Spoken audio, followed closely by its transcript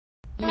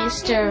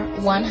Mr.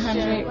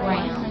 100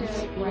 Rounds.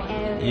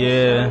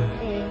 Yeah,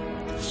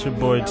 it's your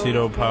boy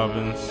Tito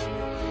Poppins.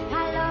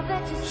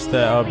 It's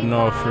that Up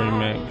North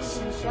remix.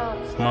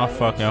 It's my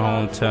fucking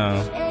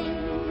hometown.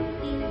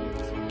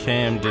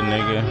 Camden,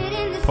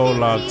 nigga.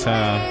 Pollock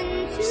Town.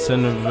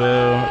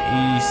 Centerville,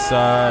 East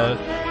Side,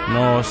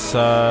 North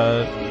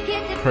Side,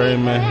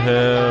 Kramer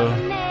Hill.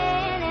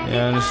 You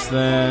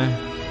understand?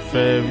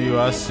 Fairview,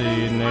 I see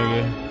you,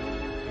 nigga.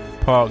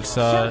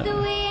 Parkside.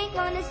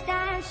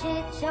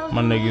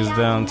 My niggas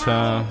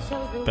downtown,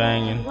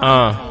 banging.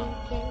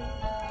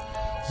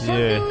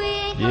 Yeah.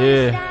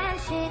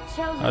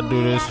 I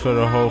do this for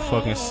the whole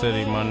fucking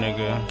city, my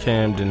nigga.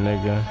 Camden,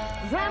 nigga.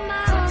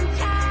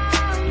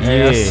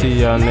 Yeah, I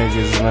see y'all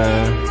niggas,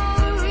 man.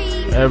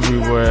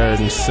 Everywhere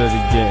in the city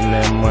getting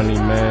that money,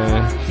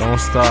 man. Don't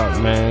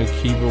stop, man.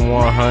 Keep it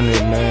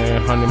 100,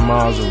 man. 100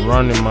 miles of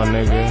running, my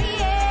nigga.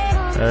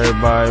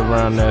 Everybody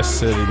around that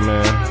city,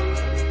 man.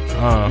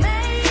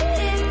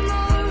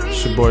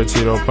 It's your boy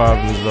Tito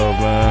Poppins, though,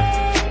 man.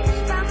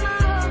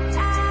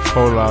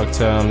 Pollock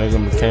Town, nigga,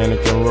 Mechanic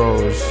and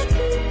Rose.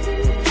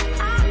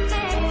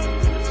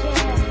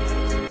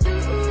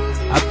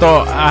 I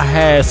thought I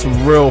had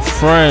some real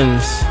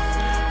friends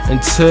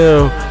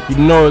until, you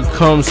know, it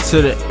comes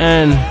to the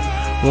end.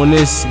 When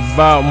it's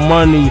about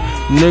money,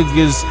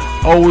 niggas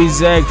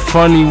always act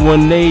funny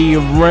when they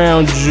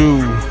around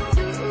you.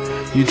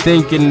 You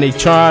thinking they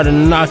try to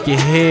knock your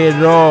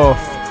head off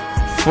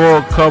for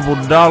a couple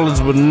dollars,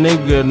 but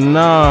nigga,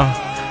 nah.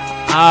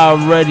 I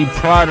already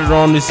plotted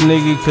on this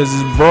nigga cause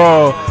his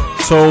bro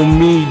told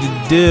me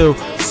the deal.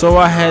 So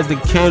I had to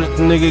kill this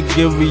nigga,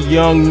 give a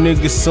young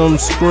nigga some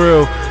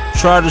skrill.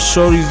 Try to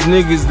show these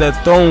niggas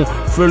that don't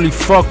really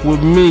fuck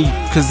with me,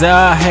 cause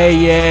I had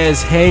your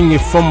ass hanging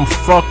from a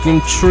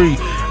fucking tree.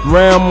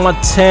 Round my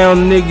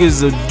town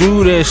niggas will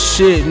do that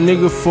shit,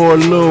 nigga, for a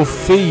little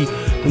fee.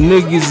 The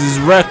niggas is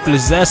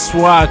reckless, that's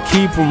why I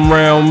keep them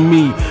around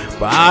me.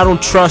 But I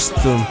don't trust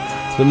them.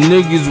 Them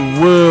niggas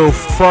will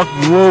fuck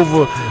you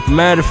over.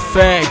 Matter of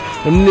fact,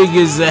 them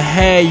niggas will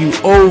have you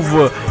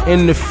over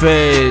in the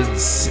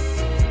feds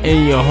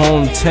in your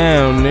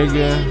hometown,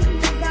 nigga.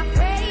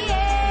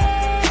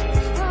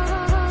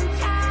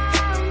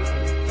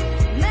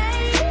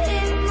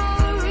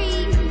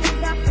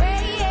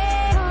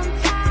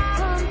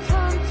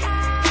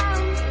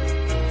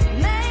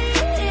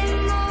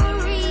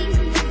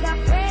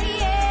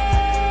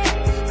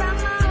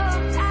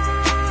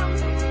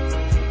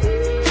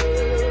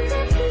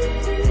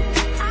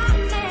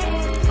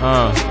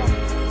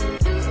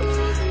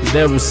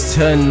 There was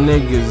 10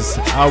 niggas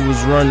I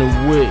was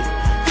running with.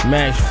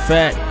 Matter of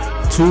fact,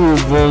 2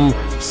 of them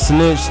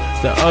snitched,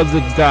 the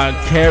other got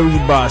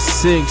carried by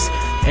 6,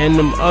 and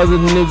them other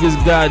niggas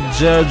got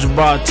judged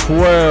by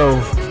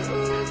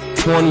 12.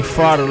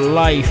 25 to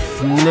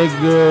life,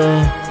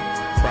 nigga.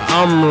 But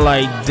I'm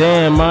like,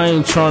 damn, I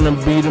ain't tryna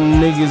be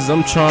them niggas.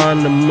 I'm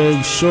trying to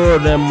make sure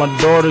that my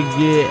daughter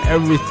get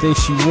everything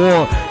she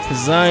want,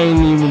 cause I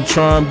ain't even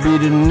trying to be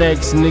the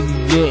next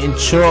nigga getting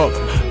chalked.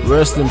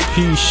 Rest in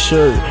peace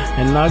shirt.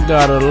 And I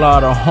got a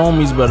lot of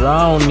homies, but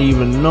I don't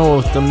even know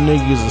if them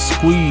niggas will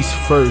squeeze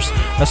first.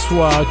 That's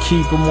why I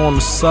keep them on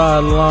the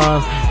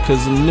sideline,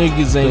 cause them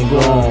niggas ain't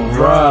gon'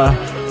 ride.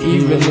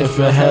 Even if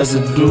it has to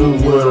do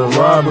with a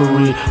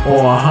robbery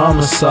or a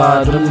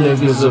homicide, them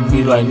niggas will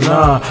be like,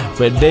 nah.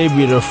 But they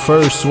be the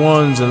first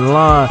ones in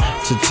line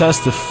to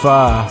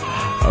testify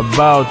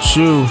about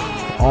you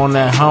on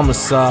that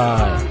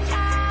homicide.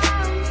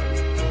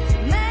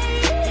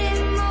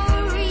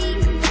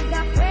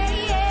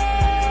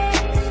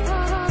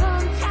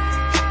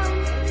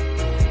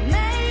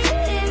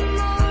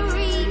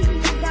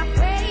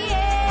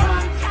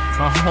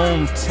 My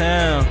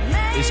hometown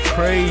is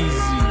crazy,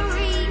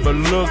 but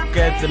look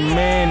at the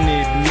man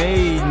it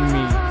made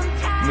me.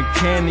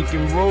 Mechanic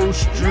and Rose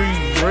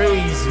Street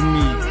raised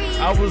me.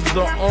 I was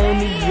the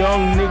only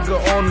young nigga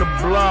on the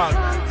block.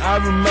 I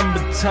remember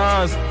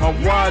times my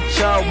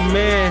watch out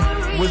man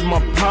was my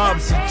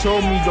pops. He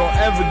told me don't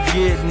ever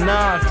get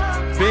knocked.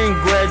 Been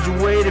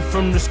graduated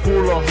from the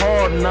school of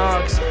hard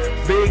knocks.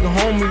 Big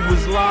homie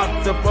was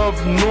locked up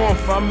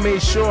north. I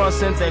made sure I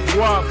sent that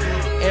guap.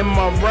 And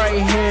my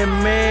right hand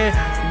man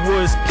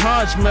was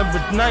Punch. Remember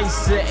nights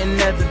sitting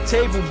at the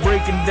table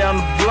breaking down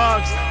the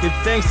blocks. If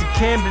thanks to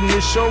Camden,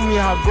 it showed me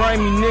how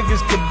grimy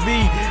niggas could be.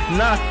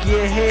 Knock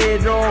your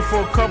head off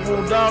for a couple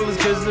dollars,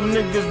 cause them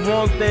niggas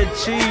want that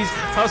cheese.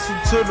 Hustle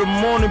till the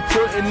morning,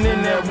 putting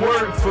in that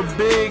work for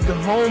big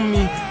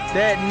homie.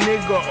 That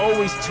nigga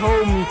always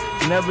told me,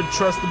 never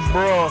trust a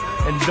bra,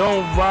 and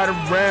don't ride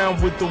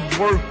around with the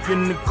work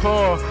in the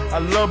car. I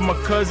love my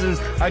cousins,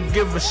 I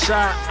give a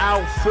shout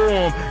out for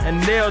them,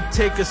 and they'll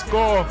take a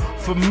scar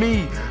for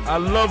me. I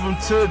love them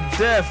to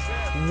death,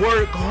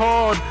 work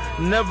hard,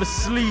 never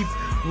sleep.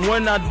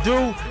 When I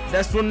do,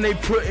 that's when they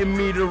putting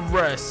me to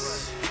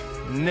rest,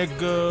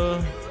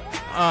 nigga.